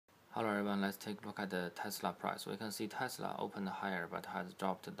Hello everyone, let's take a look at the Tesla price. We can see Tesla opened higher but has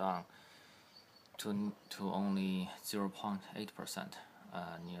dropped down to only 0.8%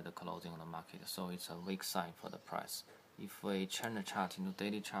 near the closing of the market. So it's a weak sign for the price. If we turn the chart into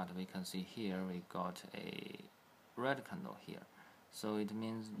daily chart, we can see here we got a red candle here. So it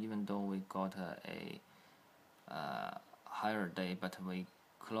means even though we got a higher day, but we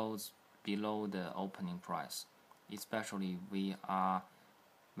close below the opening price. Especially we are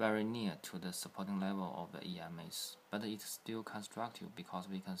very near to the supporting level of the EMAs, but it's still constructive because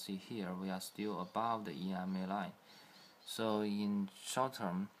we can see here we are still above the EMA line. So in short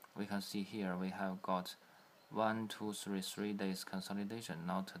term, we can see here we have got 3 days consolidation.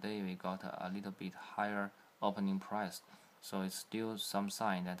 Now today we got a little bit higher opening price, so it's still some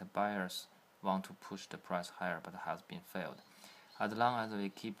sign that the buyers want to push the price higher but has been failed. As long as we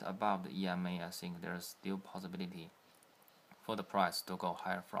keep above the EMA, I think there's still possibility for the price to go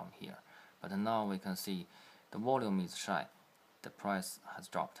higher from here. But now we can see the volume is shy, the price has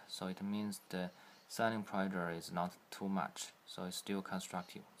dropped, so it means the selling pressure is not too much, so it's still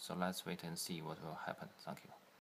constructive. So let's wait and see what will happen. Thank you.